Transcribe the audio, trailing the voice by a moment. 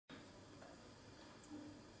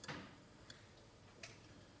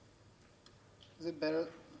Is it better?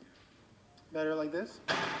 Better like this?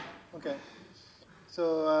 Okay.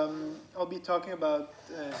 So I'll be talking about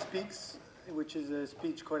speex, which is a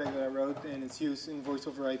speech codec that I wrote, and its use in voice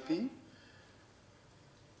over IP.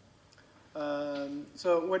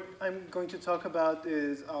 So what I'm going to talk about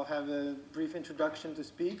is I'll have a brief introduction to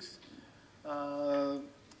speex.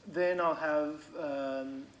 Then I'll have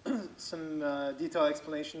some detailed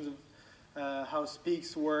explanations of how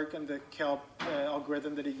speex work and the kelp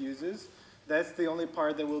algorithm that it uses. That's the only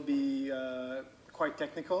part that will be quite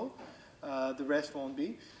technical. The rest won't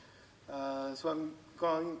be. So I'm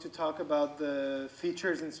going to talk about the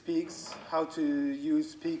features in speex, how to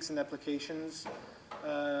use speex in applications.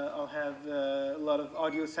 I'll have a lot of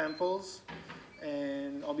audio samples,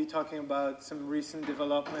 and I'll be talking about some recent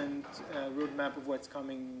development, roadmap of what's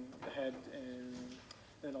coming ahead, and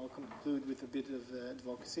then I'll conclude with a bit of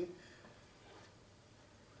advocacy.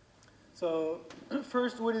 So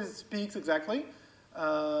first, what is speex exactly?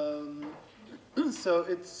 So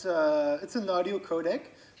it's an audio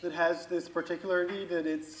codec that has this particularity that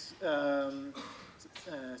it's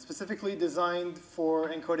specifically designed for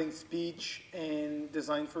encoding speech and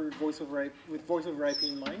designed for with voice over IP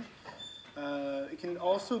in mind. It can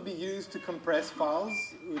also be used to compress files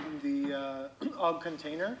in the OGG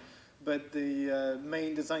container, but the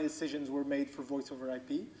main design decisions were made for voice over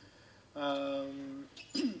IP.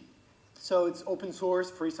 So it's open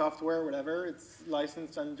source, free software, whatever. It's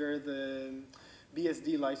licensed under the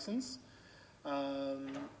BSD license.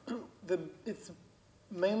 It's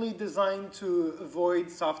mainly designed to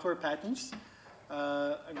avoid software patents.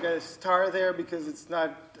 I've got a star there because it's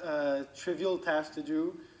not a trivial task to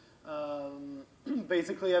do.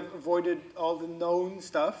 Basically, I've avoided all the known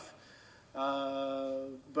stuff,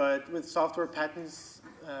 but with software patents,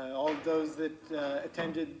 all those that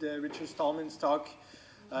attended Richard Stallman's talk,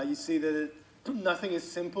 you see that nothing is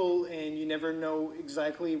simple, and you never know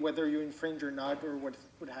exactly whether you infringe or not, or what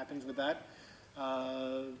happens with that.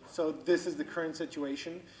 So this is the current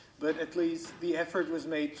situation, but at least the effort was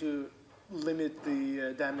made to limit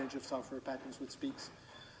the damage of software patents with speex.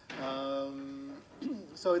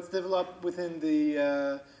 So it's developed within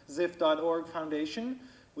the zif.org foundation,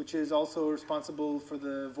 which is also responsible for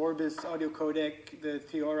the Vorbis audio codec, the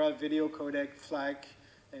Theora video codec, FLAC,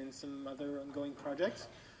 and some other ongoing projects.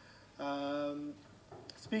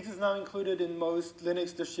 Speex is now included in most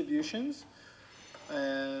Linux distributions.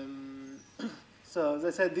 So as I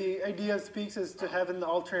said, the idea of speex is to have an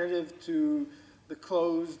alternative to the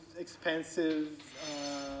closed, expensive,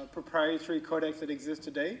 proprietary codecs that exist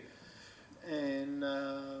today. And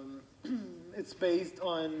it's based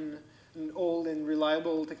on an old and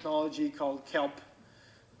reliable technology called kelp,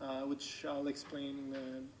 which I'll explain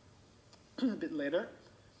a bit later.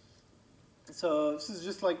 So this is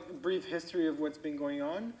just like a brief history of what's been going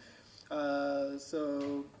on.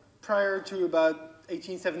 So prior to about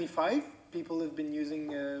 1875, people have been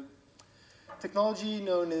using technology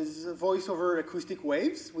known as voice over acoustic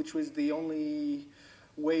waves, which was the only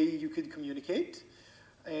way you could communicate.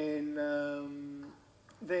 And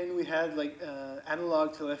then we had like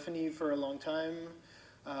analog telephony for a long time.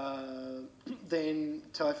 Then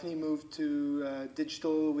telephony moved to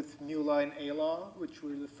digital with MULA and ALA, which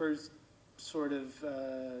were the first sort of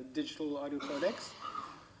digital audio codecs.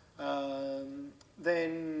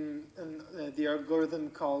 Then the algorithm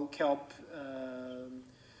called kelp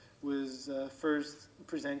was first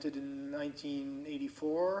presented in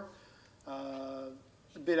 1984. A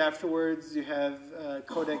bit afterwards, you have a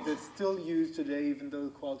codec that's still used today, even though the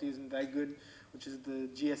quality isn't that good, which is the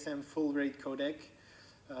GSM full rate codec.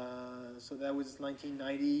 So that was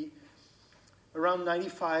 1990. Around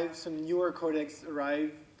 95, some newer codecs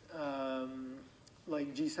arrived,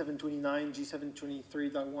 like G729,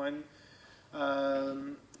 G723.1,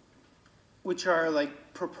 which are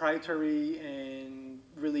like proprietary and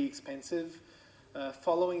really expensive.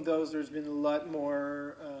 Following those, there's been a lot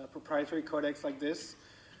more proprietary codecs like this,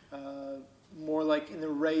 more like in a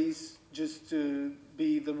race just to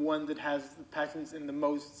be the one that has the patents in the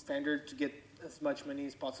most standard to get as much money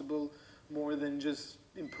as possible, more than just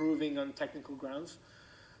improving on technical grounds.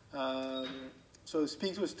 So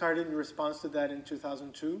speex was started in response to that in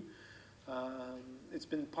 2002. It's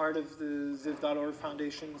been part of the zif.org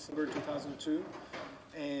foundation since 2002.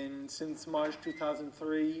 And since March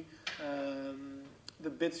 2003, the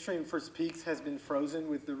bitstream for speex has been frozen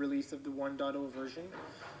with the release of the 1.0 version.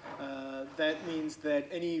 That means that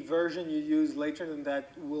any version you use later than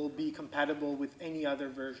that will be compatible with any other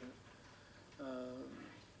version.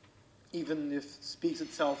 Even if speex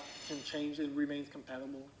itself can change, it remains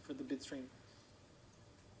compatible for the bitstream.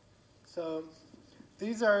 So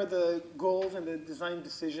these are the goals and the design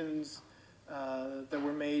decisions that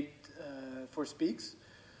were made for speex.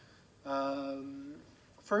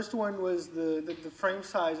 First one was the frame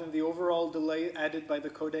size and the overall delay added by the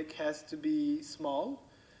codec has to be small.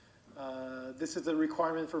 This is a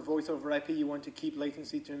requirement for voice over IP. You want to keep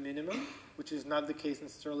latency to a minimum, which is not the case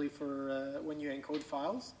necessarily for when you encode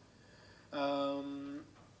files. The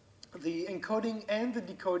encoding and the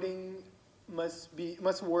decoding must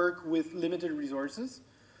work with limited resources.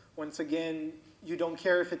 Once again, you don't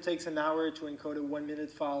care if it takes an hour to encode a 1 minute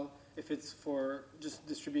file if it's for just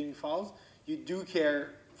distributing files. You do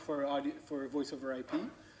care for audio, for voice over IP.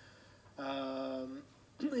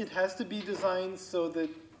 It has to be designed so that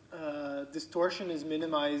distortion is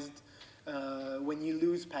minimized when you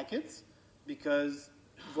lose packets, because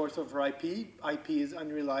voice over IP is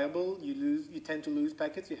unreliable. You tend to lose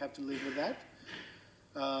packets. You have to live with that.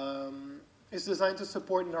 It's designed to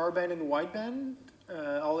support narrowband and wideband.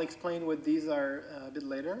 I'll explain what these are a bit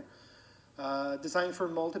later. Designed for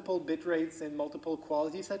multiple bit rates and multiple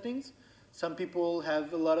quality settings. Some people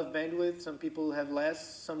have a lot of bandwidth, some people have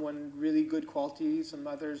less, some want really good quality, some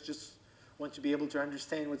others just want to be able to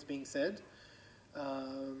understand what's being said.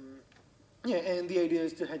 Yeah, and the idea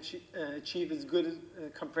is to achieve as good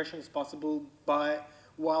compression as possible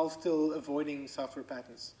while still avoiding software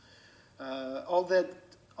patents. All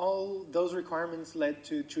those requirements led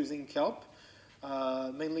to choosing Kelp,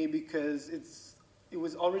 mainly because it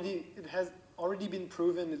has already been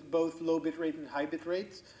proven at both low bitrate and high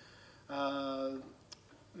bitrate.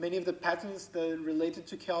 Many of the patents that related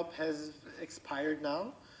to Kelp has expired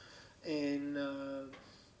now, and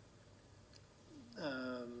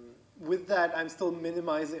with that, I'm still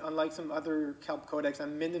minimizing, unlike some other Kelp codecs,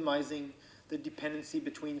 I'm minimizing the dependency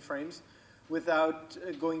between frames without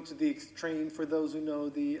going to the extreme. For those who know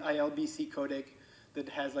the ILBC codec that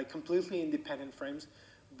has like completely independent frames,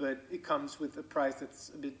 but it comes with a price that's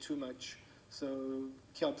a bit too much. So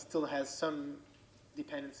Kelp still has some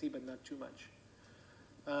dependency, but not too much.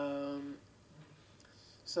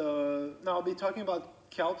 So now I'll be talking about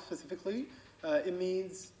Kelp specifically.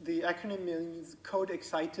 The acronym means Code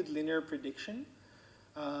Excited Linear Prediction.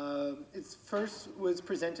 It first was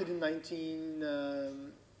presented in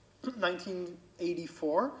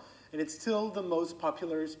 1984, and it's still the most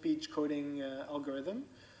popular speech coding algorithm.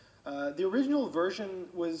 The original version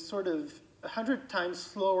was sort of 100 times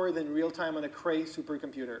slower than real-time on a Cray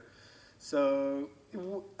supercomputer. So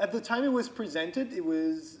at the time it was presented, it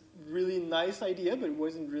was really nice idea, but it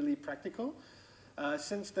wasn't really practical.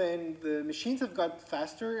 Since then, the machines have got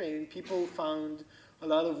faster, and people found a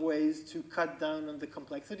lot of ways to cut down on the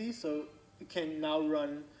complexity. So it can now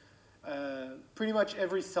run, pretty much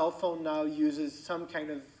every cell phone now uses some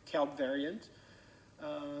kind of Kelp variant.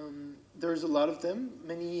 There's a lot of them.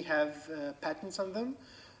 Many have patents on them.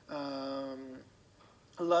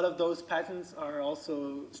 A lot of those patents are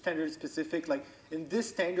also standard specific. Like in this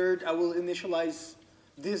standard, I will initialize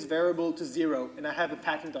this variable to 0, and I have a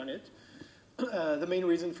patent on it. The main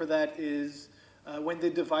reason for that is when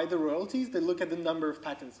they divide the royalties, they look at the number of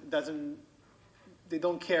patents. They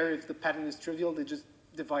don't care if the patent is trivial, they just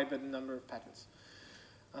divide by the number of patents.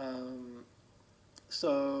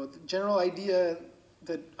 So the general idea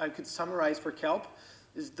that I could summarize for Kelp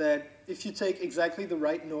is that if you take exactly the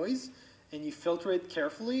right noise and you filter it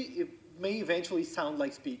carefully, it may eventually sound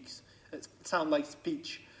like speech.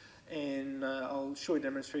 And I'll show a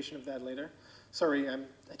demonstration of that later. Sorry, I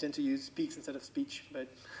tend to use speex instead of speech, but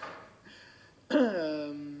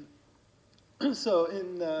so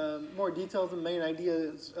in more detail, the main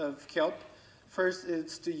ideas of Kelp. First,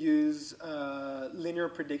 it's to use linear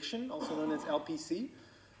prediction, also known as LPC.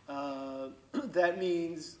 That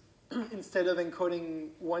means instead of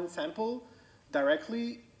encoding one sample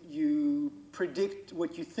directly, you predict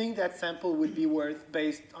what you think that sample would be worth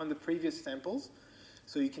based on the previous samples.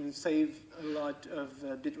 So you can save a lot of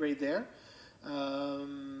bitrate there.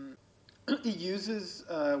 It uses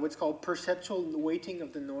what's called perceptual weighting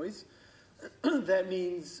of the noise. That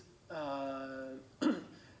means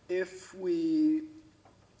if we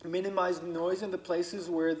minimize the noise in the places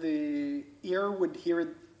where the ear would hear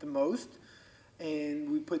it the most, and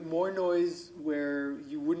we put more noise where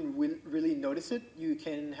you wouldn't really notice it, you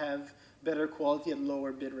can have better quality at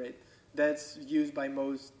lower bitrate. That's used by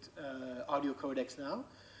most audio codecs now.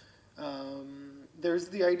 There's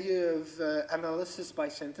the idea of analysis by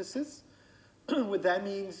synthesis. What that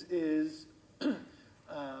means is the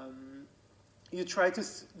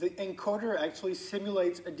encoder actually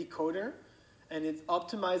simulates a decoder, and it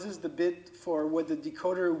optimizes the bit for what the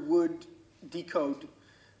decoder would decode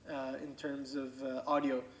in terms of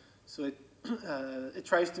audio. So it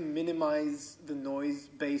tries to minimize the noise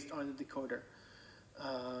based on the decoder.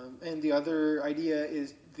 And the other idea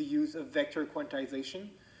is the use of vector quantization,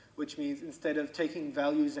 which means instead of taking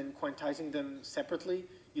values and quantizing them separately,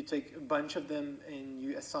 you take a bunch of them and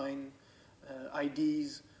you assign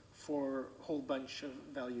IDs for a whole bunch of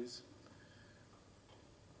values.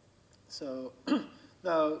 So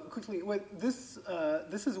now, quickly, this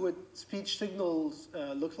is what speech signals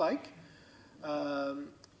look like.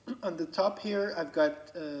 On the top here, I've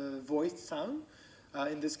got a voiced sound.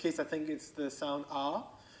 In this case, I think it's the sound ah.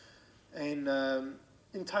 And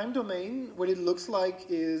in time domain, what it looks like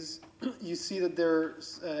is you see that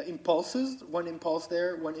there's impulses, one impulse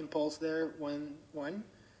there, one impulse there, one.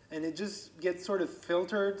 And it just gets sort of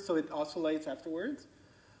filtered so it oscillates afterwards.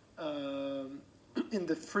 In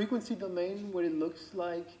the frequency domain, what it looks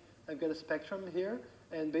like, I've got a spectrum here.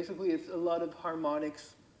 And basically, it's a lot of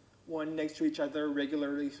harmonics, one next to each other,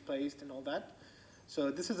 regularly spaced and all that.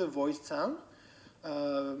 So this is a voiced sound.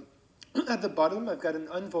 At the bottom, I've got an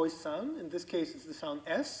unvoiced sound. In this case, it's the sound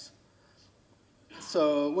S.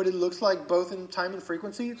 So what it looks like, both in time and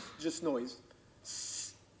frequency, it's just noise.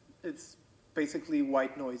 It's basically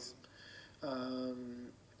white noise.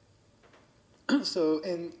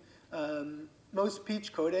 Most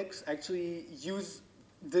speech codecs actually use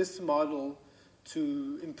this model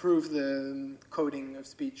to improve the coding of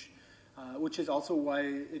speech, which is also why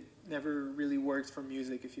it never really works for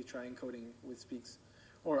music if you try encoding with speex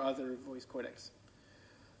or other voice codecs.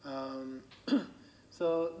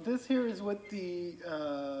 So this here is what the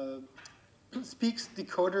speex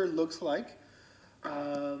decoder looks like.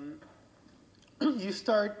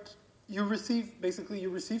 You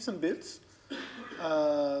receive some bits.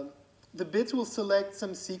 The bits will select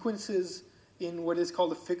some sequences in what is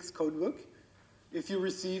called a fixed codebook. If you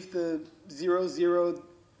receive the 0, 0,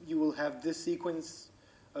 you will have this sequence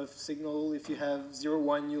of signal. If you have 0,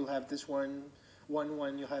 1, you'll have this one. 1,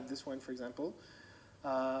 1, you'll have this one, for example.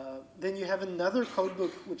 Then you have another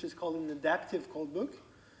codebook, which is called an adaptive codebook.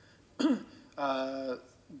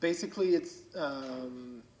 Basically, it's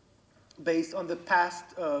based on the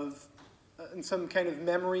past of some kind of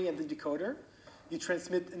memory at the decoder. You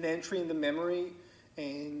transmit an entry in the memory,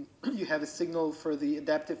 and you have a signal for the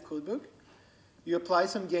adaptive codebook. You apply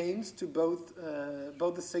some gains to both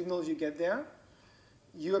the signals you get there.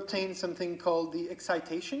 You obtain something called the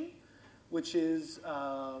excitation, which is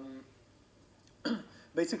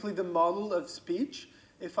basically the model of speech.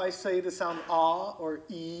 If I say the sound ah or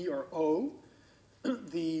e or o,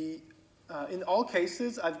 in all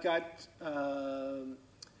cases, I've got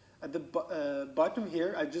at the bottom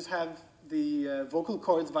here, I just have the vocal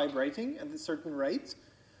cords vibrating at a certain rate.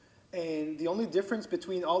 And the only difference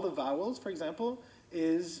between all the vowels, for example,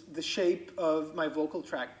 is the shape of my vocal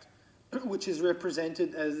tract, which is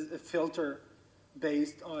represented as a filter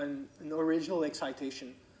based on an original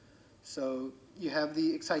excitation. So you have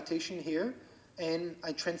the excitation here, and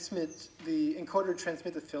the encoder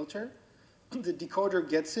transmits a filter. The decoder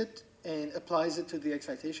gets it and applies it to the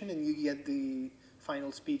excitation, and you get the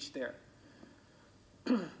final speech there.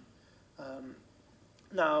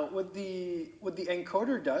 Now, what the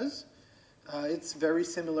encoder does, it's very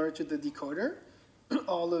similar to the decoder.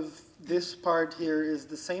 All of this part here is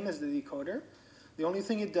the same as the decoder. The only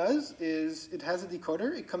thing it does is it has a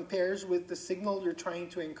decoder. It compares with the signal you're trying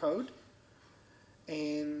to encode.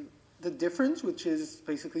 And the difference, which is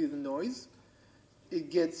basically the noise, it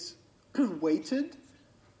gets weighted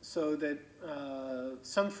so that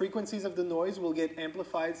some frequencies of the noise will get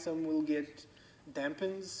amplified, some will get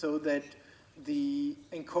dampened, so that the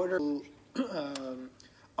encoder will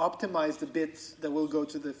optimize the bits that will go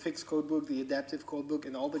to the fixed codebook, the adaptive codebook,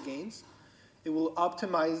 and all the gains. It will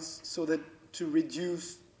optimize so that to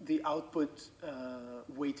reduce the output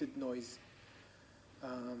weighted noise.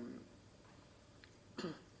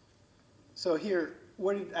 So here,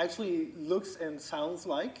 what it actually looks and sounds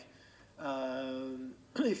like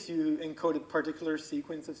if you encode a particular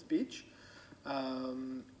sequence of speech.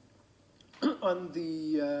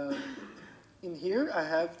 In here, I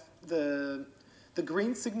have the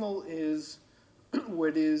green signal is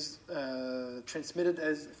what is transmitted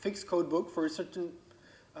as fixed codebook for a certain,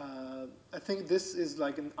 I think this is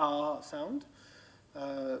like an ah sound.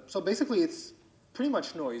 So basically, it's pretty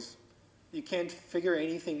much noise. You can't figure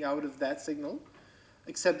anything out of that signal,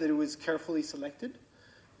 except that it was carefully selected.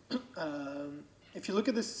 If you look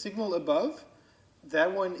at the signal above,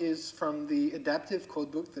 that one is from the adaptive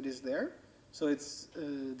codebook that is there. So it's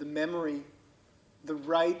the memory, the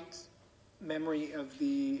right memory of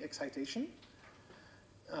the excitation.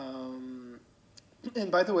 And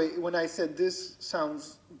by the way, when I said this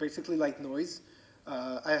sounds basically like noise,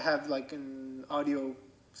 I have like an audio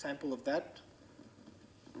sample of that.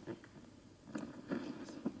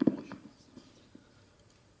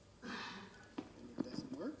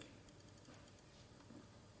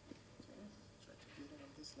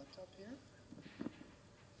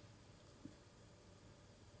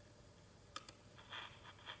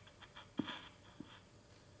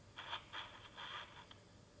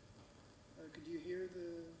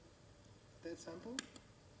 sample.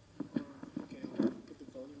 Okay, I'll put the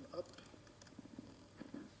volume up.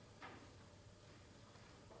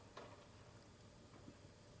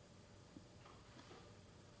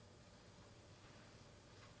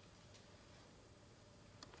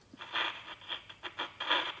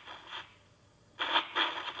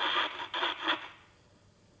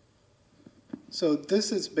 So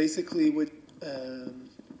this is basically what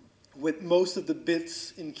most of the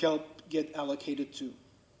bits in kelp get allocated to.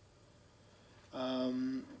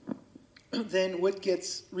 Then what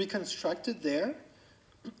gets reconstructed there,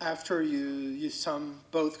 after you sum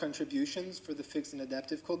both contributions for the fixed and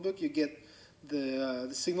adaptive codebook, you get the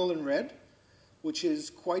signal in red, which is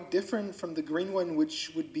quite different from the green one,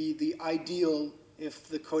 which would be the ideal if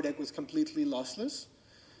the codec was completely lossless.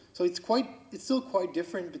 So it's still quite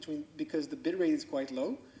different because the bitrate is quite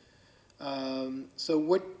low. So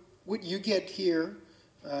what you get here,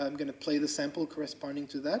 I'm going to play the sample corresponding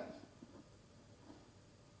to that.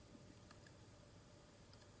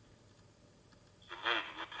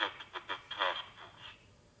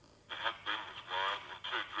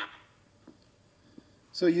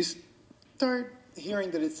 So you start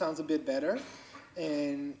hearing that it sounds a bit better,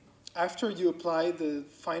 and after you apply the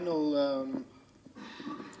final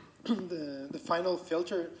the final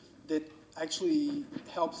filter that actually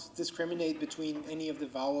helps discriminate between any of the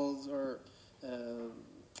vowels or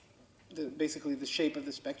basically the shape of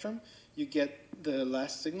the spectrum, you get the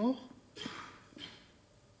last signal.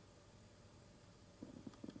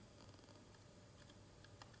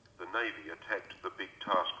 The Navy attacked the big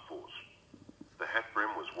task force. The hat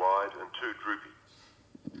brim was wide and too droopy.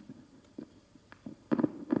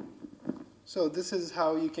 So this is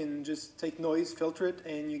how you can just take noise, filter it,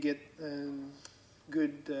 and you get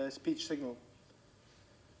good speech signal.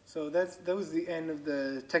 So that was the end of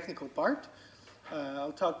the technical part.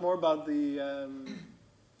 I'll talk more about the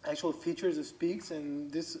actual features of speex,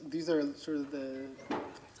 and these are sort of the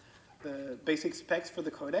basic specs for the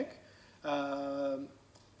codec.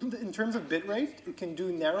 In terms of bitrate, it can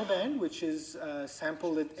do narrowband, which is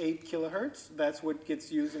sampled at 8 kilohertz. That's what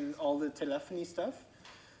gets used in all the telephony stuff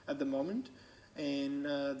at the moment. And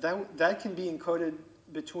that can be encoded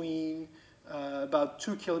between about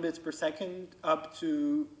 2 kilobits per second up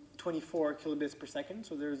to 24 kilobits per second.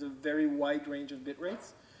 So there's a very wide range of bit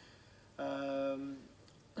rates.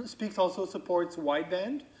 speex also supports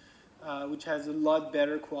wideband, which has a lot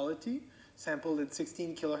better quality, sampled at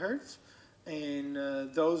 16 kilohertz. And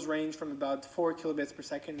those range from about 4 kilobits per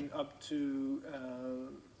second up to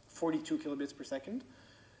 42 kilobits per second.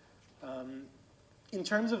 In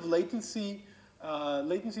terms of latency,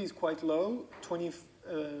 latency is quite low,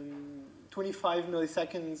 25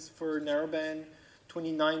 milliseconds for narrowband,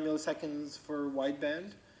 29 milliseconds for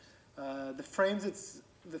wideband. The frames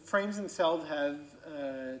themselves have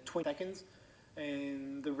 20 seconds,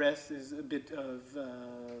 and the rest is a bit of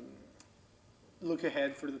look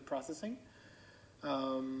ahead for the processing.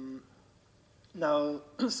 Now,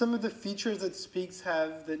 some of the features that speex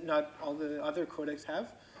have that not all the other codecs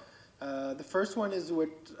have. The first one is what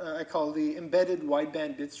I call the embedded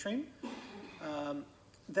wideband bitstream.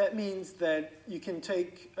 That means that you can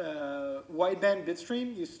take wideband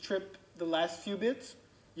bitstream, you strip the last few bits,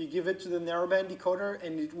 you give it to the narrowband decoder,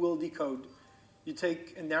 and it will decode. You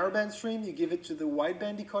take a narrowband stream, you give it to the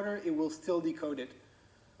wideband decoder, it will still decode it.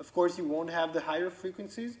 Of course, you won't have the higher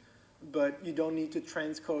frequencies, but you don't need to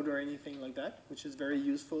transcode or anything like that, which is very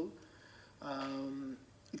useful.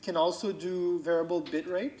 It can also do variable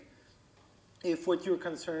bitrate. If what you're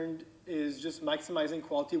concerned is just maximizing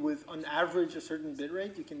quality with, on average, a certain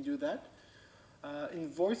bitrate, you can do that. In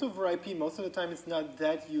voice over IP, most of the time it's not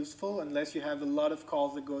that useful unless you have a lot of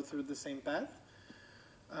calls that go through the same path.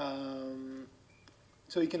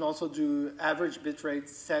 So you can also do average bitrate,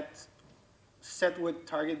 set what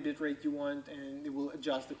target bitrate you want, and it will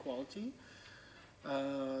adjust the quality.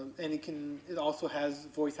 And it also has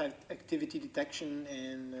voice activity detection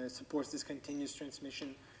and supports discontinuous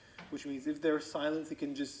transmission, which means if there's silence, it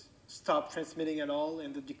can just stop transmitting at all,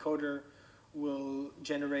 and the decoder will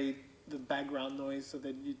generate the background noise so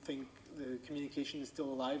that you think the communication is still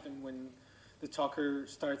alive, and when the talker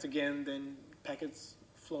starts again, then packets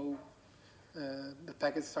flow, the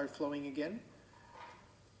packets start flowing again.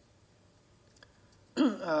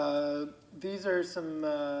 These are some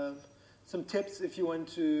tips if you want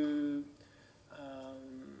to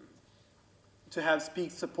have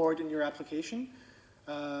speex support in your application.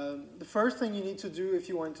 The first thing you need to do if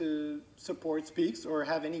you want to support speex or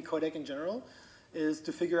have any codec in general is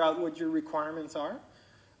to figure out what your requirements are.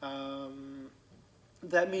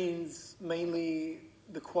 That means mainly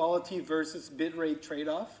the quality versus bitrate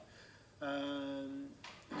trade-off.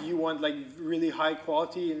 you want like really high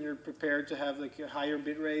quality and you're prepared to have like a higher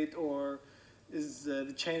bit rate, or is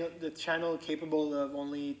the channel capable of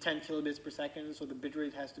only 10 kilobits per second, so the bit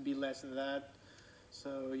rate has to be less than that.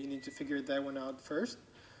 So you need to figure that one out first.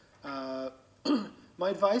 My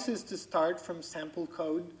advice is to start from sample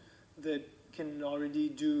code that can already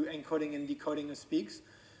do encoding and decoding of speex.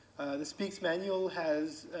 The speex manual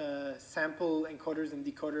has sample encoders and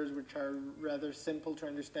decoders which are rather simple to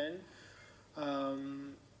understand.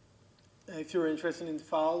 If you're interested in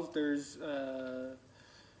files, there's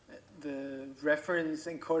the reference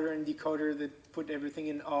encoder and decoder that put everything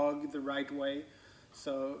in OGG the right way.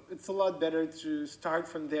 So it's a lot better to start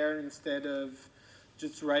from there instead of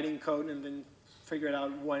just writing code and then figure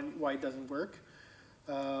out why it doesn't work.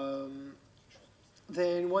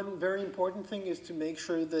 Then one very important thing is to make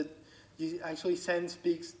sure that you actually send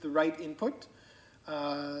speex the right input.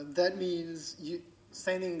 That means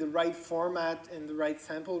sending the right format and the right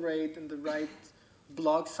sample rate and the right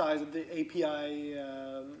block size that the API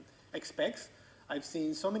expects. I've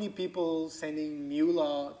seen so many people sending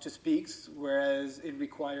MuLa to speex, whereas it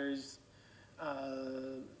requires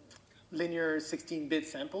linear 16-bit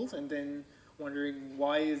samples, and then wondering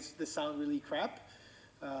why is the sound really crap.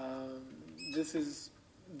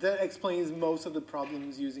 That explains most of the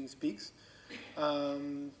problems using speex.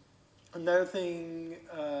 Another thing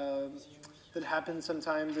that happens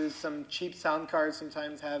sometimes is some cheap sound cards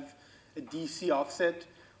sometimes have a DC offset,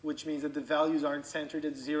 which means that the values aren't centered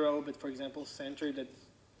at 0, but for example centered at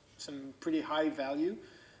some pretty high value.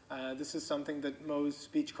 This is something that most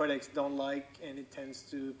speech codecs don't like, and it tends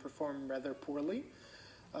to perform rather poorly.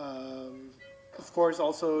 Of course,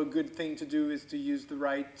 also a good thing to do is to use the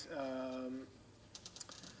right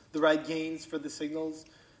gains for the signals,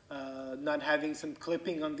 not having some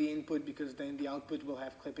clipping on the input, because then the output will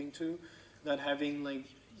have clipping too. Not having like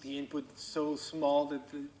the input so small that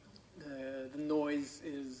the noise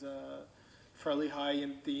is fairly high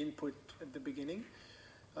in the input at the beginning.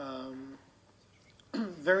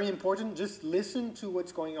 Very important, just listen to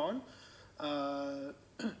what's going on.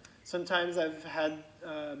 Sometimes I've had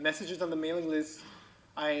messages on the mailing list,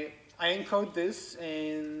 I encode this,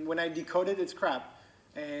 and when I decode it, it's crap.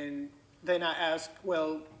 And then I ask,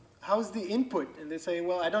 well, how's the input? And they say,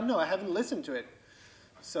 well, I don't know, I haven't listened to it.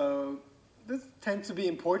 So this tends to be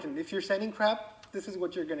important. If you're sending crap, this is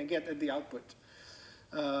what you're going to get at the output.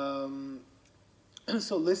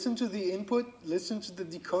 So listen to the input, listen to the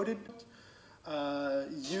decoded,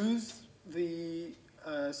 use the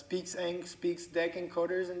speex-enc, speex-dec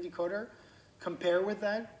encoders and decoder, compare with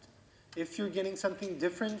that. If you're getting something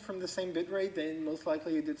different from the same bitrate, then most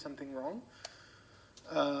likely you did something wrong.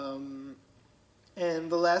 And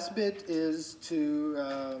the last bit is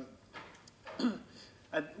to,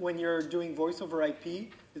 when you're doing voice over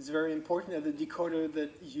IP, it's very important at the decoder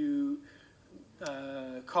that you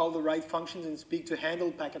call the right functions in speak to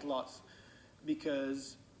handle packet loss.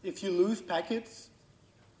 Because if you lose packets,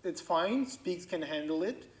 it's fine, speex can handle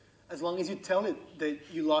it, as long as you tell it that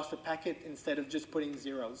you lost a packet instead of just putting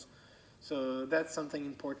zeros. So that's something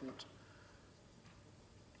important.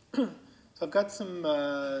 So I've got some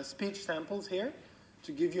speech samples here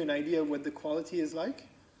to give you an idea of what the quality is like.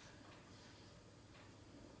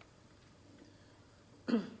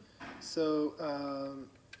 So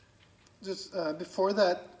just before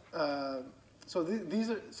that, so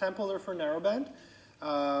these samples are for narrowband.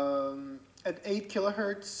 At 8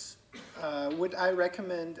 kilohertz, what I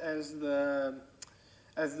recommend as the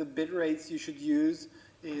bit rates you should use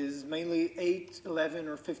is mainly 8, 11,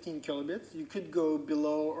 or 15 kilobits. You could go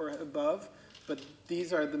below or above, but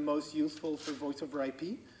these are the most useful for voice over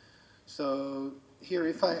IP. So here,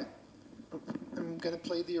 I'm going to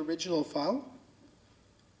play the original file.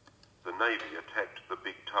 The Navy attacked the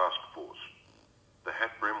big task force. The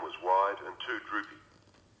hat brim was wide and too droopy.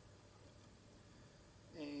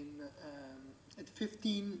 And at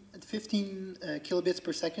 15 kilobits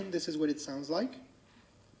per second, this is what it sounds like.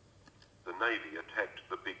 The Navy attacked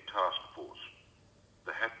the big task force.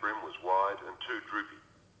 The hat brim was wide and too droopy.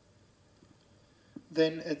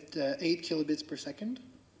 Then at 8 kilobits per second.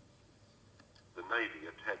 The Navy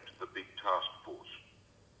attacked the big task force.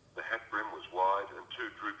 The hat brim was wide and too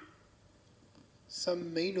droopy.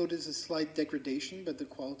 Some may notice a slight degradation, but the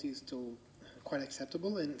quality is still quite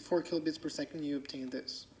acceptable. And 4 kilobits per second, you obtain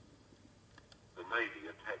this. The Navy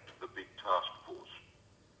attacked the big task force.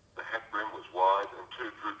 The hat brim was wide and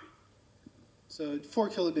too droopy. So at 4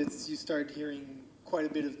 kilobits, you start hearing quite a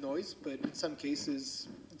bit of noise, but in some cases,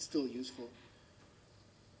 it's still useful.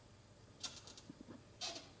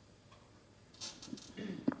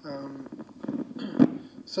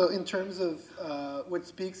 So in terms of what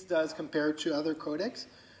speex does compared to other codecs,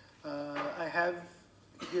 have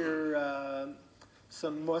here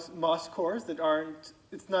some MOS cores that aren't,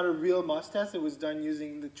 it's not a real MOS test. It was done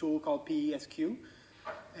using the tool called PESQ.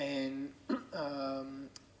 And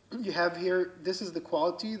you have here, this is the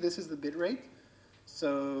quality, this is the bit rate.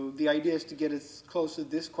 So the idea is to get as close to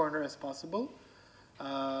this corner as possible.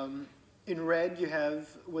 In red, you have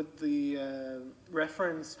what the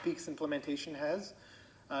reference speex implementation has.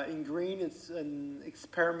 In green, it's an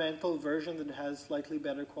experimental version that has slightly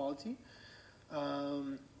better quality.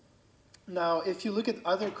 Now, if you look at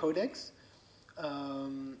other codecs,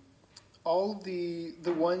 all the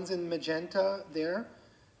ones in magenta there,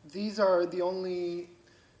 these are the only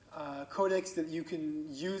codecs that you can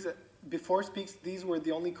use. Before speex, these were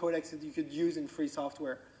the only codecs that you could use in free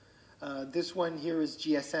software. This one here is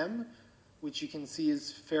GSM, which you can see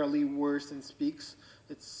is fairly worse than speex.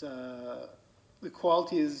 It's, the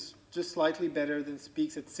quality is just slightly better than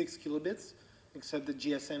speex at 6 kilobits, except the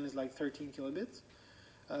GSM is like 13 kilobits.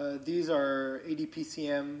 These are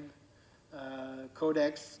ADPCM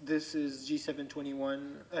codecs. This is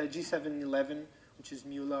G711, which is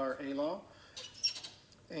MULA or ALAW.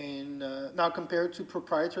 And now compared to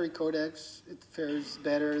proprietary codecs, it fares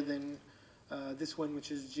better than this one, which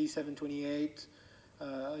is G728.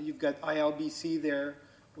 You've got ILBC there,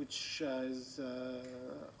 which is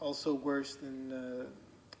also worse than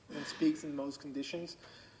speex in most conditions.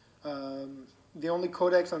 The only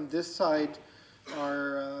codecs on this side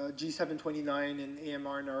are G729 and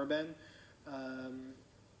AMR narrowband.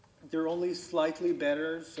 They're only slightly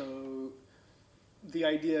better, so the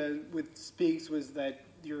idea with speex was that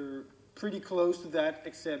you're pretty close to that,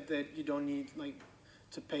 except that you don't need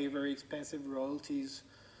to pay very expensive royalties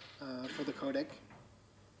for the codec.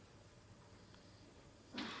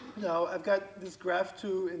 Now, I've got this graph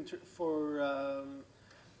too for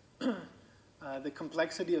the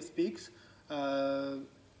complexity of speex.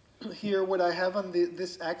 Here, what I have on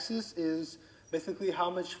this axis is basically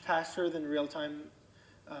how much faster than real time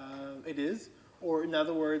it is, or in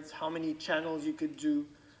other words, how many channels you could do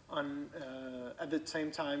on at the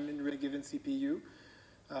same time in a given CPU.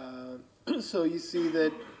 So you see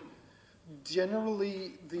that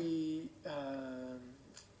generally the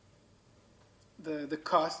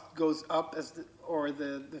cost goes up as or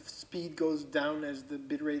the speed goes down as the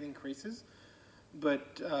bitrate increases,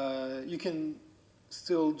 but you can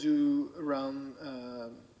still do around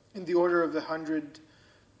in the order of 100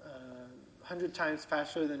 times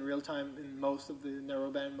faster than real time in most of the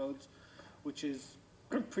narrowband modes, which is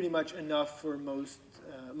pretty much enough for most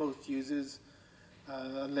uses,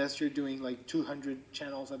 unless you're doing like 200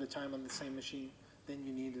 channels at a time on the same machine. Then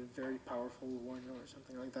you need a very powerful one or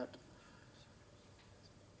something like that.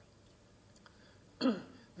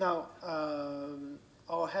 Now,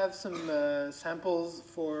 I'll have some samples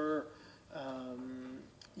for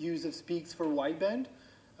use of speex for wideband.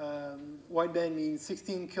 Wideband means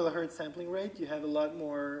 16 kilohertz sampling rate. You have a lot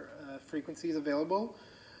more frequencies available.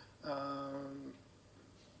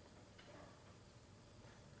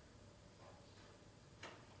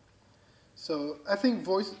 So I think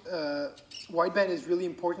wideband is really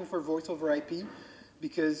important for voice over IP,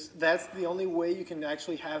 because that's the only way you can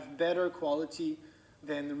actually have better quality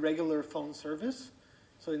than the regular phone service.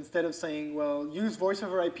 So instead of saying, well, use voice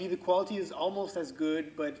over IP, the quality is almost as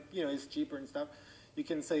good, but it's cheaper and stuff. You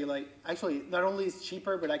can say actually, not only is it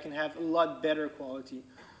cheaper, but I can have a lot better quality.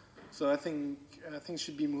 So I think things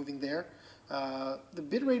should be moving there. The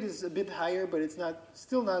bitrate is a bit higher, but it's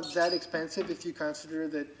still not that expensive if you consider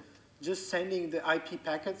that just sending the IP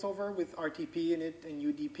packets over with RTP in it and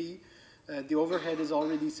UDP, the overhead is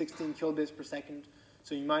already 16 kilobits per second.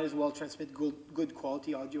 So you might as well transmit good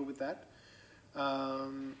quality audio with that.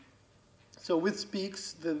 So with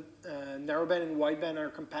speex, the narrowband and wideband are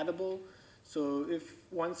compatible. So if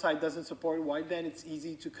one side doesn't support wideband, it's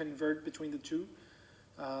easy to convert between the two.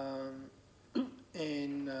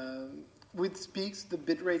 With speex, the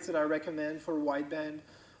bit rates that I recommend for wideband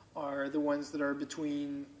are the ones that are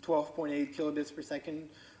between 12.8 kilobits per second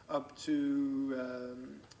up to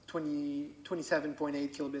 27.8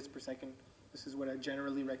 kilobits per second. This is what I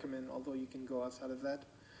generally recommend, although you can go outside of that.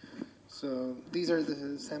 So these are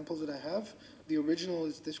the samples that I have. The original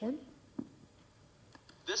is this one.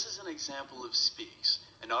 This is an example of speex,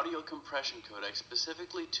 an audio compression codec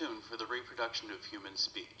specifically tuned for the reproduction of human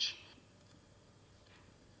speech.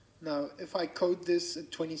 Now, if I code this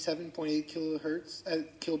at 27.8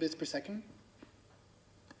 kilobits per second.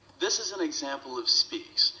 This is an example of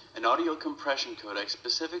speex, an audio compression codec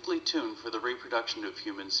specifically tuned for the reproduction of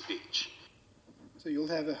human speech. So you'll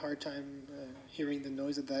have a hard time hearing the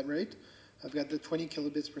noise at that rate. I've got the 20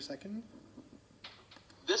 kilobits per second.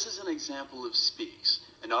 This is an example of speex,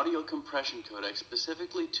 an audio compression codec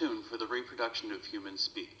specifically tuned for the reproduction of human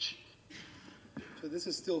speech. So this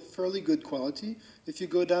is still fairly good quality. If you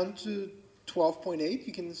go down to 12.8,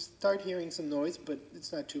 you can start hearing some noise, but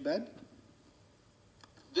it's not too bad.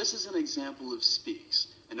 This is an example of speex,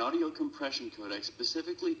 an audio compression codec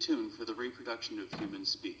specifically tuned for the reproduction of human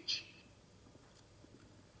speech.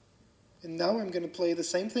 And now I'm going to play the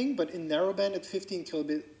same thing, but in narrowband at 15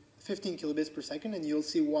 kilobits per second, and you'll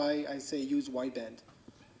see why I say use wideband.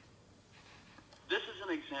 This is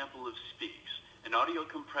an example of speex, an audio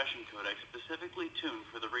compression codec specifically tuned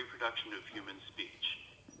for the reproduction of human speech.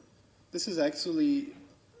 This is actually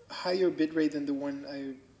higher bitrate than the one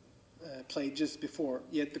I played just before,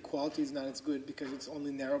 yet the quality is not as good because it's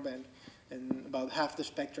only narrowband and about half the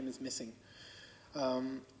spectrum is missing.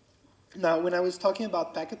 Now, when I was talking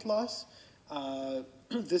about packet loss,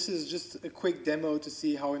 this is just a quick demo to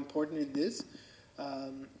see how important it is.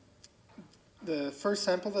 The first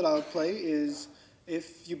sample that I'll play is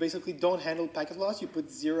if you basically don't handle packet loss, you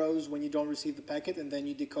put zeros when you don't receive the packet and then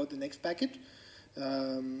you decode the next packet.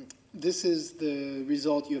 This is the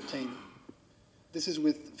result you obtain. This is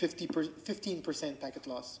with 15% packet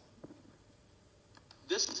loss.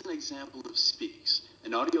 This is an example of speex,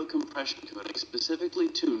 an audio compression codec specifically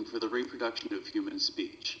tuned for the reproduction of human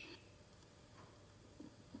speech.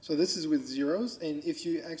 So this is with zeros, and if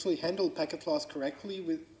you actually handle packet loss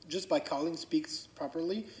correctly just by calling speex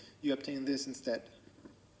properly, you obtain this instead.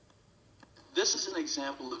 This is an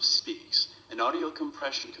example of speex, an audio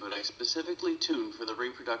compression codec specifically tuned for the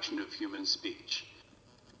reproduction of human speech.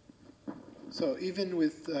 So even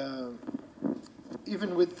with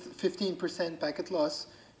 15% packet loss,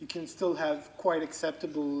 you can still have quite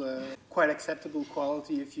acceptable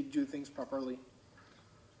quality if you do things properly.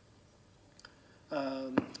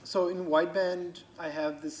 So in wideband, I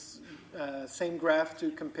have this same graph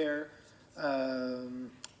to compare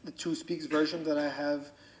the two speex version that I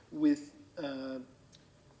have with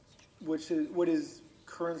what is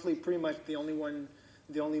currently pretty much the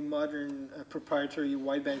only modern proprietary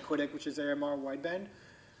wideband codec, which is AMR wideband.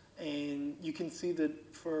 And you can see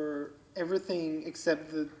that for everything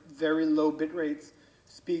except the very low bit rates,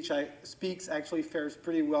 speex actually fares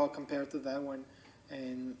pretty well compared to that one,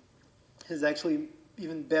 and has actually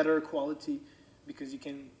even better quality because you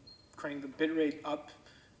can crank the bit rate up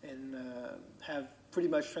and have pretty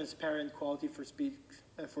much transparent quality for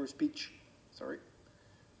speech. Sorry.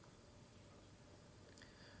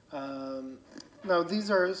 Now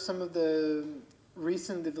these are some of the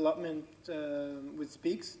recent development with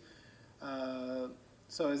speex.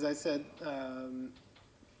 So as I said,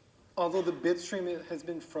 although the bit stream has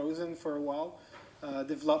been frozen for a while,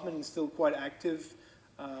 development is still quite active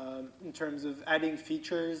in terms of adding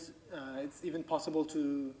features. It's even possible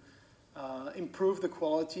to improve the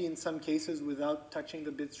quality in some cases without touching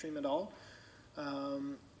the bit stream at all.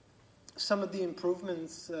 Some of the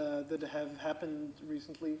improvements that have happened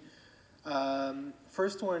recently.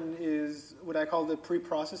 First one is what I call the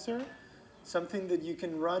preprocessor, something that you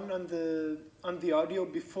can run on the audio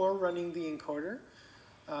before running the encoder.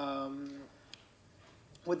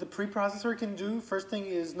 What the preprocessor can do, first thing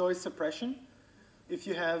is noise suppression. If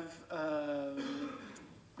you have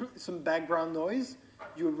some background noise,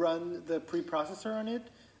 you run the preprocessor on it,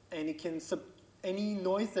 and it can any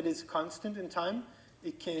noise that is constant in time,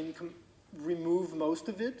 it can remove most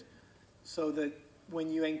of it, so that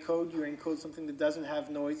when you encode something that doesn't have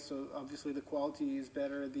noise, so obviously the quality is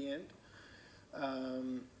better at the end.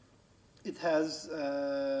 It has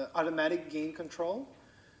automatic gain control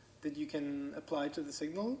that you can apply to the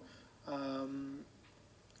signal.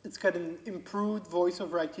 It's got an improved voice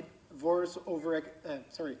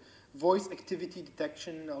activity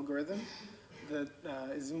detection algorithm that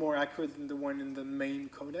is more accurate than the one in the main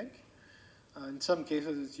codec. In some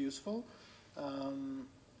cases, it's useful.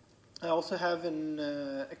 I also have an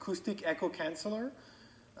acoustic echo canceller.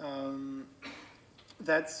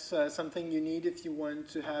 That's something you need if you want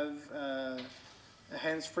to have a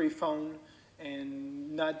hands-free phone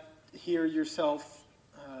and not hear yourself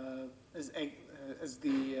as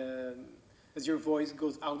your voice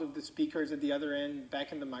goes out of the speakers at the other end,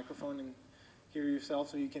 back in the microphone, and hear yourself,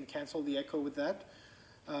 so you can cancel the echo with that.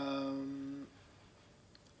 And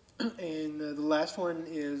the last one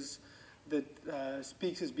is that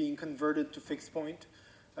speex is being converted to fixed point.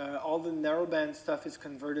 All the narrowband stuff is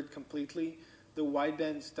converted completely. The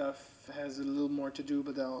wideband stuff has a little more to do,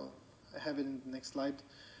 but I'll have it in the next slide.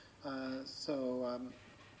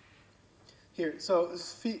 Here, so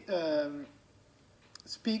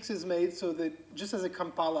speex is made so that just as a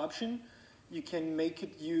compile option, you can make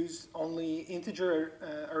it use only integer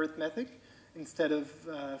arithmetic, instead of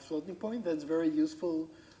floating point. That's very useful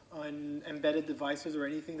on embedded devices or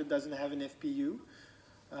anything that doesn't have an FPU.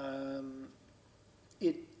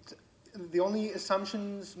 The only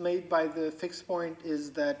assumptions made by the fixed point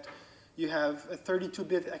is that you have a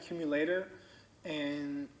 32-bit accumulator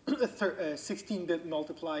and a 16-bit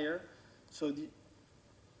multiplier. So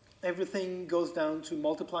everything goes down to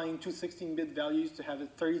multiplying two 16-bit values to have a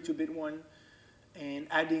 32-bit one and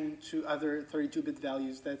adding to other 32-bit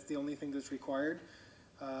values. That's the only thing that's required.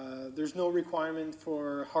 There's no requirement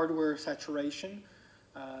for hardware saturation.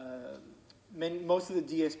 Most of the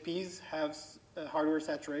DSPs have hardware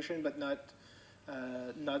saturation, but not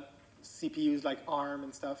CPUs like ARM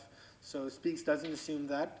and stuff. So speex doesn't assume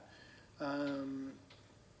that. And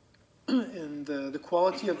the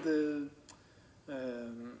quality of the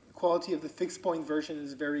fixed point version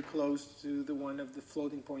is very close to the one of the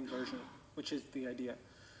floating point version, which is the idea.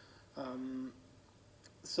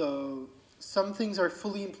 So some things are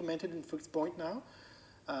fully implemented in fixed point now.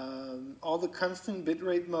 All the constant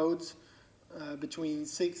bitrate modes between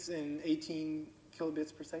 6 and 18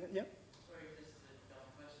 kilobits per second. Yep. Sorry if this is a dumb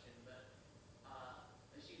question, but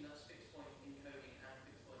assume that's fixed point encoding and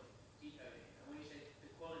fixed point decoding. And when you say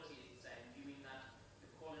the quality is the same, do you mean that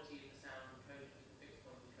the quality of the sound encoded with the fixed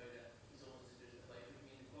point encoder is almost as good as the floating? Do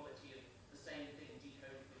you mean the quality of the same thing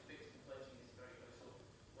decoded with fixed and floating is very close?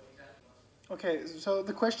 Or what exactly? Okay, so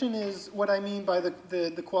the question is what I mean by the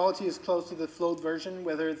quality is close to the float version,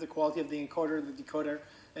 whether it's the quality of the encoder or the decoder,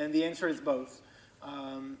 and the answer is both.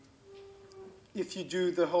 If you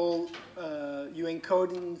do the whole, you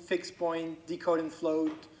encode in fixed point, decode in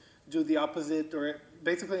float, do the opposite, or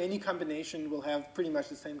basically any combination will have pretty much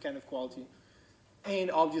the same kind of quality. And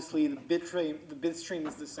obviously the bit stream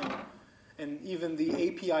is the same. And even the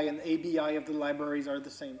API and ABI of the libraries are the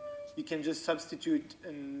same. You can just substitute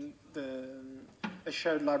a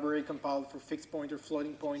shared library compiled for fixed point or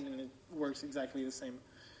floating point, and it works exactly the same.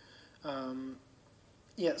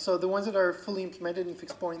 Yeah, so the ones that are fully implemented in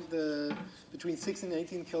fixed point, between 6 and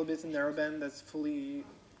 18 kilobits in narrowband, that's fully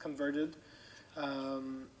converted.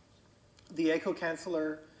 The echo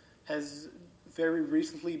canceller has very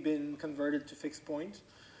recently been converted to fixed point.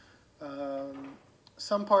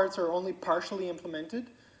 Some parts are only partially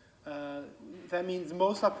implemented. That means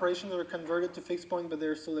most operations are converted to fixed point, but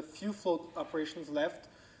there are still a few float operations left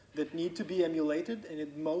that need to be emulated, and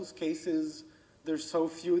in most cases, there's so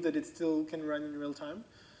few that it still can run in real time.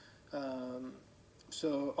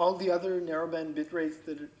 So all the other narrowband bit rates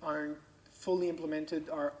that aren't fully implemented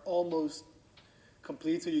are almost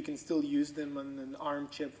complete, so you can still use them on an ARM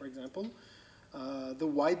chip, for example. The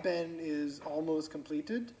wideband is almost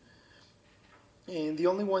completed. And the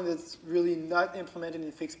only one that's really not implemented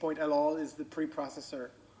in fixed point at all is the preprocessor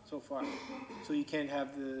so far. So you can't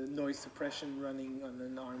have the noise suppression running on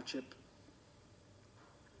an ARM chip.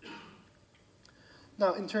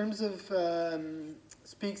 Now, in terms of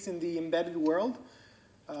speex in the embedded world,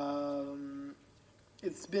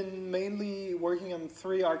 it's been mainly working on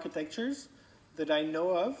 3 architectures that I know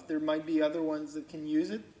of. There might be other ones that can use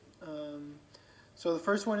it. So the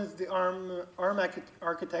first one is the ARM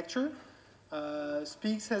architecture.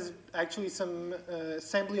 speex has actually some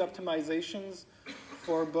assembly optimizations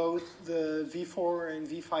for both the V4 and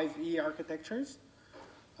V5E architectures.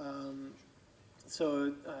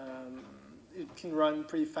 It can run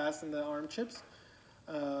pretty fast in the ARM chips.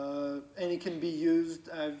 And it can be used,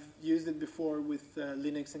 I've used it before with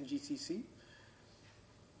Linux and GCC.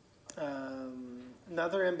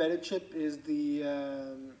 Another embedded chip is the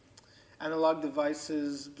Analog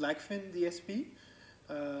Devices Blackfin DSP.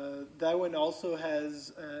 That one also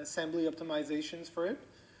has assembly optimizations for it.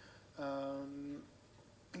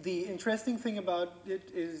 The interesting thing about it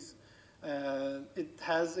is it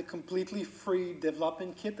has a completely free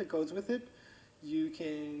development kit that goes with it. You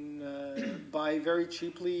can buy very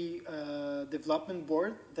cheaply a development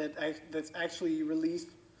board that's actually released.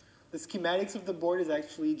 The schematics of the board is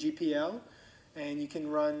actually GPL, and you can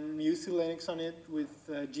run UC Linux on it with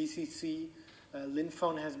GCC.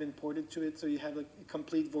 Linphone has been ported to it, so you have a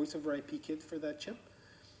complete voice over IP kit for that chip.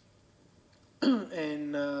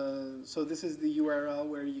 And so this is the URL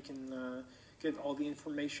where you can get all the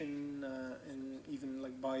information and even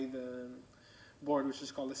like buy the board, which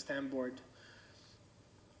is called a STAM board.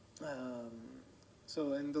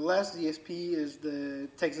 And the last DSP is the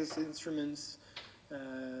Texas Instruments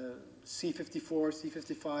C54,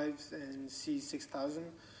 C55s, and C6000.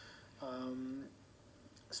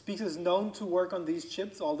 speex is known to work on these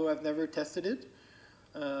chips, although I've never tested it.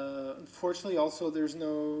 Unfortunately, also, there's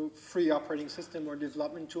no free operating system or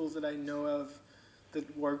development tools that I know of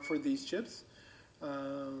that work for these chips.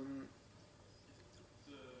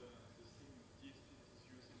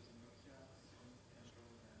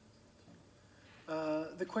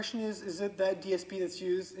 The question is it that DSP that's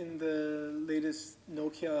used in the latest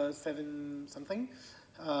Nokia 7 something?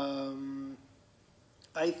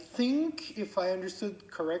 I think, if I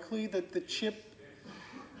understood correctly, that the chip,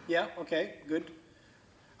 yeah, okay, good.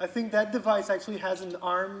 I think that device actually has an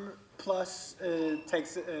ARM plus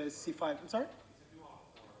takes C5, I'm sorry? It's a dual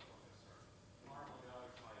core processor. ARM on the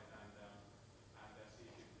other side and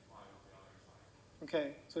C55 on the other side.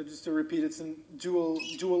 Okay, so just to repeat, it's a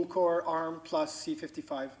dual core ARM plus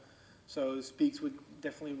C55. So speex would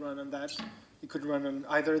definitely run on that. You could run on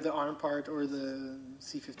either the ARM part or the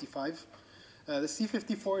C55. The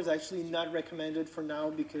C54 is actually not recommended for now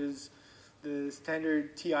because the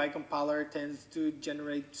standard TI compiler tends to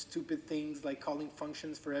generate stupid things like calling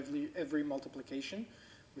functions for every multiplication,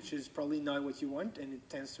 which is probably not what you want, and it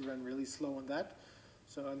tends to run really slow on that.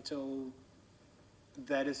 So until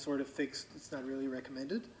that is sort of fixed, it's not really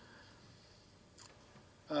recommended.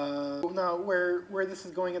 Now, where this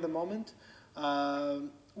is going at the moment,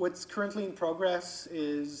 what's currently in progress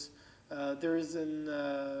is there is an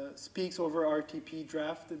speex over RTP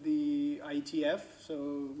draft at the IETF,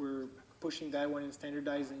 so we're pushing that one and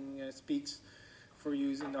standardizing speex for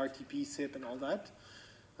use in RTP, SIP, and all that.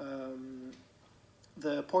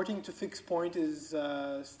 The porting to fixed point is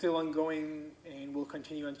still ongoing and will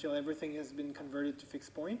continue until everything has been converted to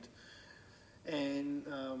fixed point. And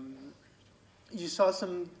you saw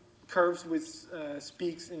some curves with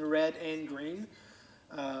speex in red and green.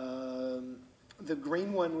 The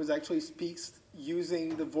green one was actually speex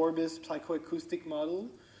using the Vorbis psychoacoustic model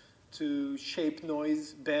to shape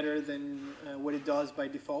noise better than what it does by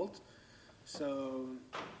default. So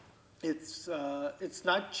it's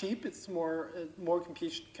not cheap. It's more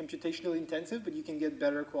computationally intensive, but you can get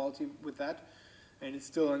better quality with that. And it's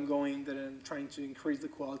still ongoing that I'm trying to increase the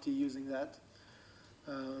quality using that.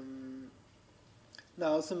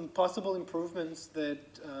 Now, some possible improvements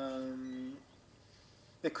that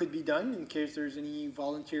that could be done in case there's any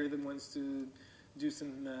volunteer that wants to do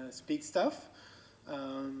some speak stuff.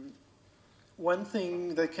 One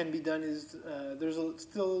thing that can be done is there's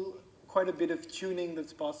still quite a bit of tuning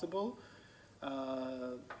that's possible.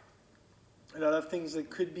 A lot of things that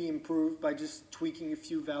could be improved by just tweaking a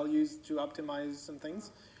few values to optimize some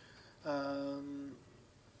things.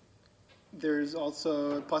 There's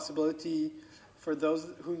also a possibility for those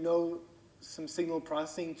who know some signal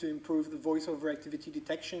processing to improve the voice over activity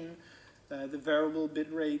detection, the variable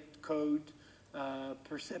bitrate code,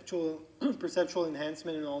 perceptual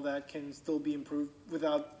enhancement and all that can still be improved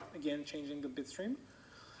without, again, changing the bit stream.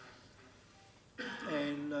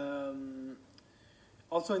 And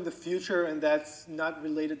also in the future, and that's not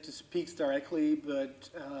related to speex directly, but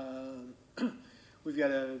we've got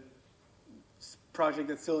a project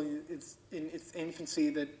that's still in its infancy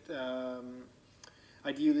that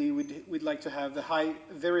ideally we'd like to have the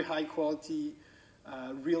very high quality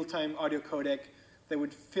real-time audio codec that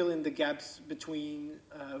would fill in the gaps between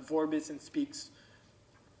Vorbis and speex.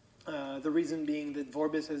 The reason being that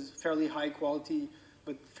Vorbis has fairly high quality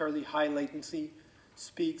but fairly high latency.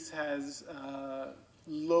 Speex has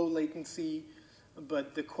low latency,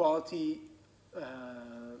 but the quality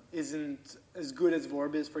isn't as good as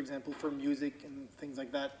Vorbis, for example, for music and things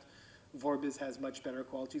like that. Vorbis has much better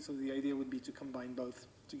quality, so the idea would be to combine both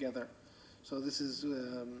together. So this is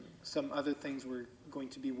some other things we're going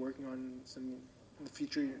to be working on in the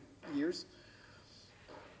future years.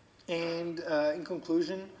 And in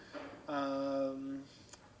conclusion,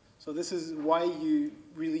 so this is why you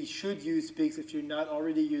really should use speex if you're not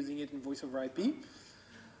already using it in voice over IP.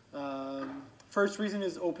 First reason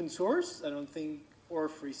is open source. Or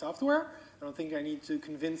free software. I don't think I need to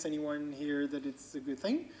convince anyone here that it's a good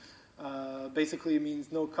thing. Basically, it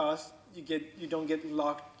means no cost. You don't get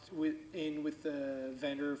locked in with the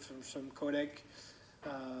vendor for some codec.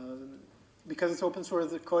 Because it's open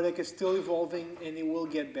source, the codec is still evolving and it will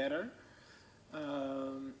get better.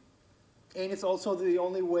 And it's also the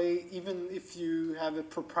only way, even if you have a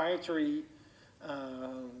proprietary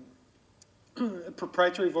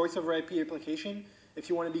voice over IP application, if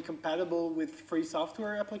you want to be compatible with free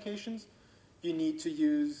software applications, you need to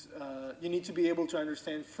be able to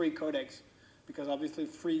understand free codecs, because obviously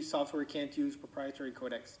free software can't use proprietary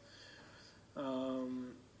codecs.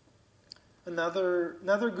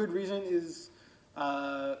 Another good reason is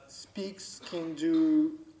speex can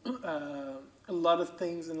do a lot of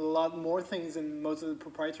things and a lot more things than most of the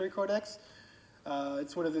proprietary codecs.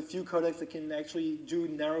 It's one of the few codecs that can actually do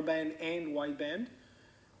narrowband and wideband.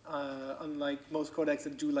 Unlike most codecs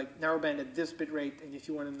that do like narrowband at this bitrate, and if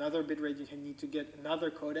you want another bitrate, you need to get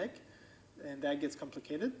another codec, and that gets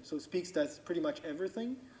complicated. So speex does pretty much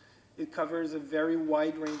everything, It covers a very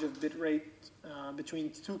wide range of bit rate between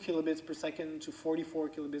 2 kilobits per second to 44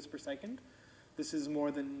 kilobits per second. This is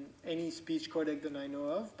more than any speech codec that I know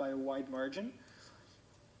of by a wide margin.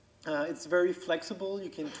 It's very flexible. You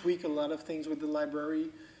can tweak a lot of things with the library.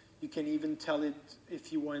 You can even tell it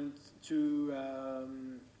if you want to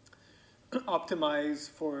optimize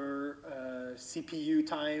for CPU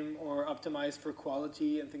time or optimize for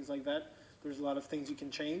quality and things like that. There's a lot of things you can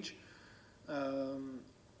change. And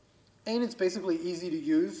it's basically easy to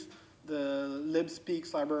use. The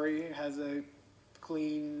libspeex library has a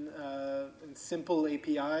clean and simple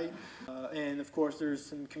API. And of course, there's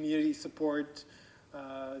some community support.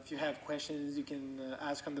 If you have questions, you can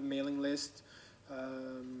ask on the mailing list.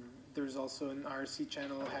 There's also an RC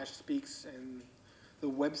channel, #speex, and the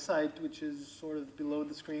website, which is sort of below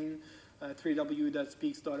the screen,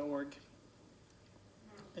 www.speex.org.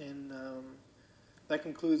 And that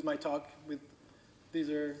concludes my talk. These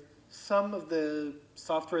are some of the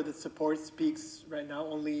software that supports speex right now.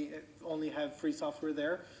 Only have free software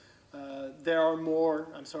there. There are more.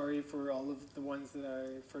 I'm sorry for all of the ones that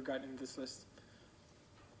I forgot in this list.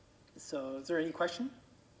 So, is there any question?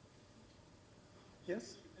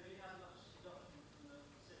 Yes?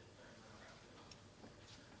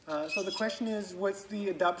 So the question is, what's the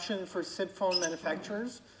adoption for SIP phone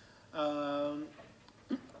manufacturers?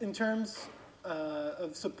 In terms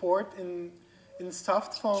of support, in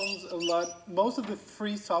soft phones, most of the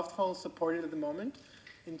free soft phones supported at the moment.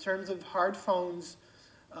 In terms of hard phones,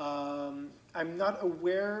 I'm not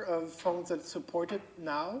aware of phones that support it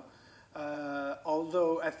now.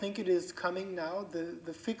 Although I think it is coming now.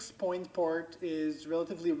 The fixed point port is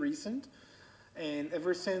relatively recent, and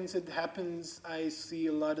ever since it happens, I see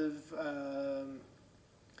a lot of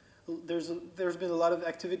there's been a lot of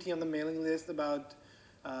activity on the mailing list about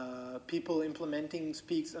people implementing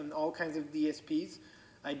speex on all kinds of DSPs.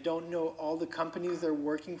 I don't know all the companies they're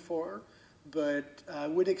working for, but I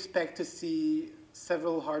would expect to see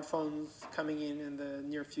several hard phones coming in the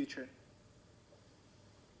near future.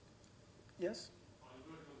 Yes?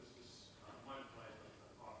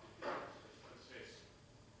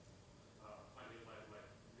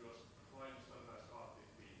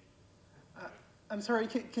 I'm sorry,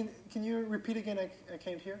 can you repeat again? I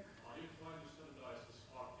can't hear. Are you trying to standardize this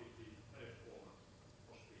RTP edit format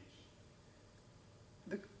for speech?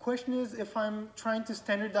 The question is if I'm trying to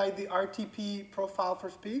standardize the RTP profile for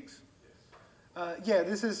speex? Yes. Yeah,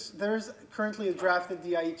 there's currently a draft at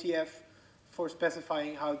the IETF for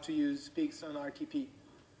specifying how to use speex on RTP. Okay,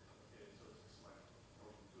 so it's like,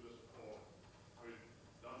 do this before. Have you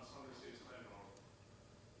done something since then,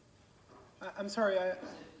 or? I'm sorry, The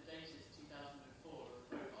date is 2004,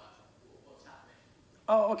 the profile. What's happening?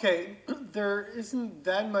 Oh, okay. There isn't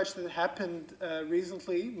that much that happened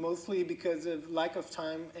recently, mostly because of lack of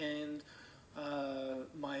time and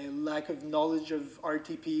my lack of knowledge of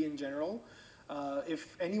RTP in general.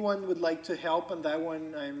 If anyone would like to help on that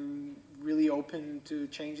one, I'm really open to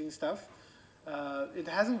changing stuff. It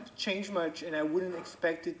hasn't changed much, and I wouldn't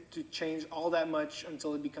expect it to change all that much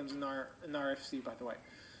until it becomes an RFC, by the way.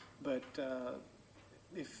 But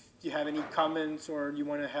if you have any comments or you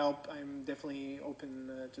want to help, I'm definitely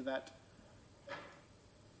open to that.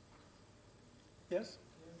 Yes?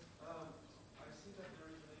 I see that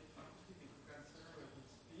there is an acoustic cancellation in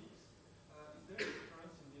speex. Is there a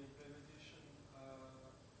difference in the implementation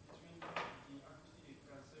between the acoustic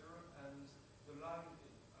cancellation and the line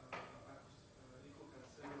echo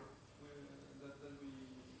cancellation that we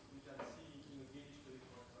can see in the gauge, for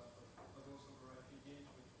example, but also graphic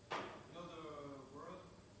gauge? In other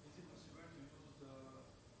words, is it possible to use the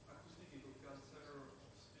acoustic echo cancellation of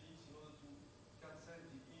speex in order to cancel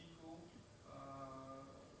the echo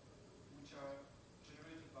which are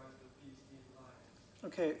generated by the PSTN lines?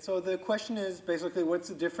 Okay, so the question is basically what's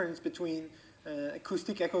the difference between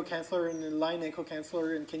acoustic echo canceller and a line echo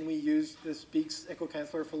canceller, and can we use the speex echo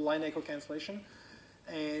canceller for line echo cancellation?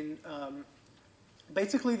 And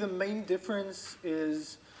basically the main difference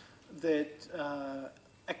is that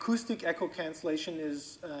acoustic echo cancellation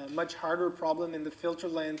is a much harder problem, and the filter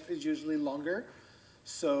length is usually longer.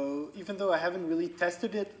 So even though I haven't really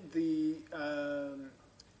tested it, the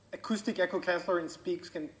acoustic echo canceller in speex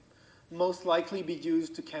can most likely be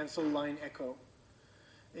used to cancel line echo.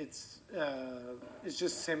 It's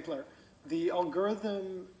just simpler. The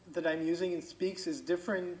algorithm that I'm using in speex is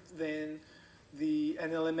different than the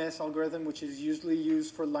NLMS algorithm, which is usually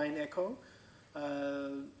used for line echo.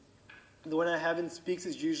 The one I have in speex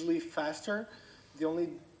is usually faster.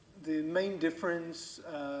 The main difference,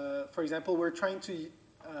 for example, I'm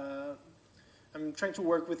trying to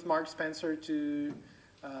work with Mark Spencer to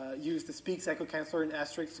use the speex echo canceller and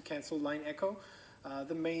asterisk to cancel line echo.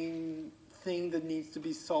 The main thing that needs to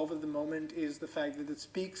be solved at the moment is the fact that the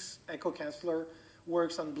speex echo canceller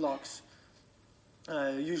works on blocks.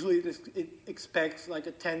 Usually it expects like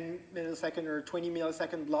a 10 millisecond or 20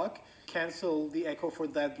 millisecond block, cancel the echo for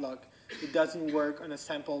that block. It doesn't work on a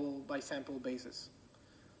sample by sample basis.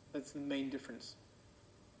 That's the main difference.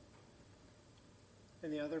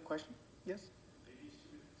 Any other question? Yes? Maybe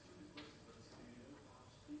stupid question, but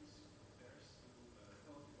do you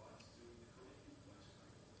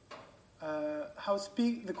know how speex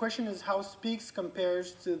compares to codec The question is how speex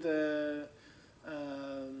compares to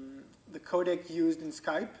the codec used in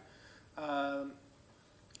Skype.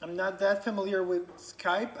 I'm not that familiar with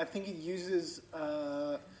Skype. I think it uses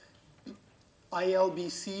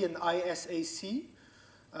ILBC and ISAC.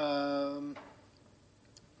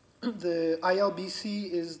 The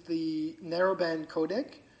ILBC is the narrowband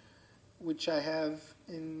codec, which I have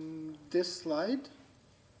in this slide.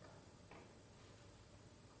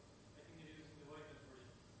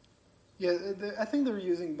 Yeah, I think they're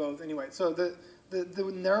using both anyway. So the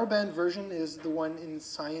narrowband version is the one in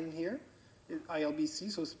cyan here,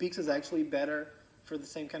 ILBC. So speex is actually better for the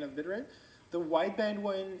same kind of bitrate. The wideband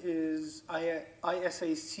one is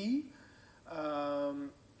ISAC.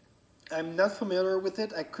 I'm not familiar with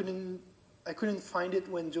it. I couldn't find it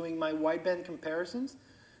when doing my wideband comparisons.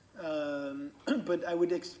 But I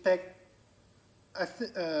would expect.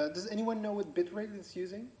 Does anyone know what bitrate it's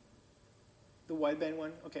using? The wideband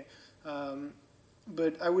one? Okay.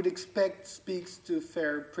 But I would expect speex to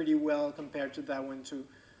fare pretty well compared to that one too,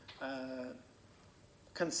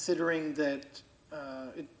 considering that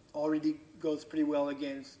it already goes pretty well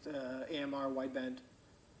against AMR wideband.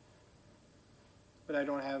 But I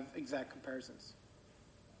don't have exact comparisons.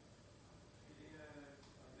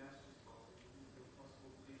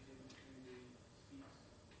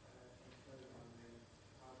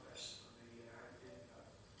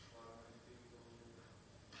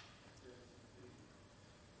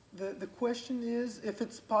 The question is if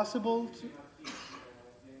it's possible to...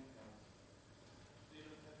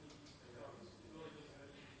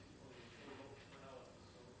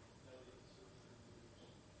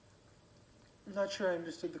 I'm not sure I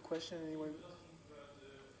understood the question anyway.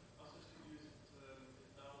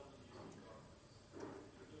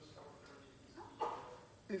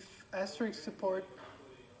 If asterisk support...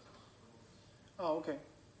 Oh, okay.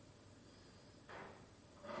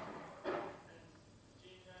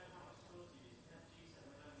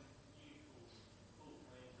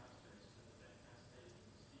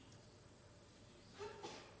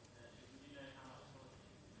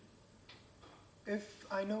 If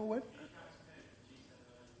I know what?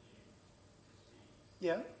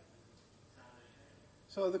 Yeah.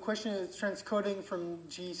 So the question is transcoding from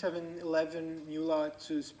G711 MULA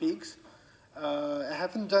to speex. I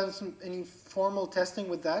haven't done any formal testing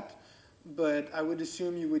with that, but I would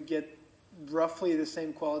assume you would get roughly the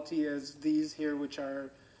same quality as these here, which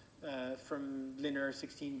are from linear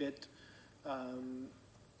 16-bit.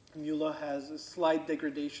 MULA has a slight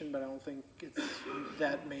degradation, but I don't think it's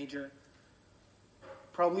that major.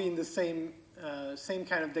 Probably in the same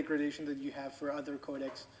kind of degradation that you have for other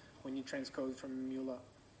codecs when you transcode from MULA.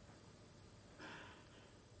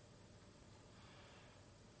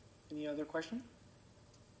 Any other question?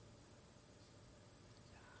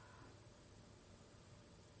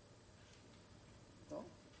 Well,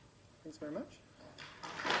 thanks very much.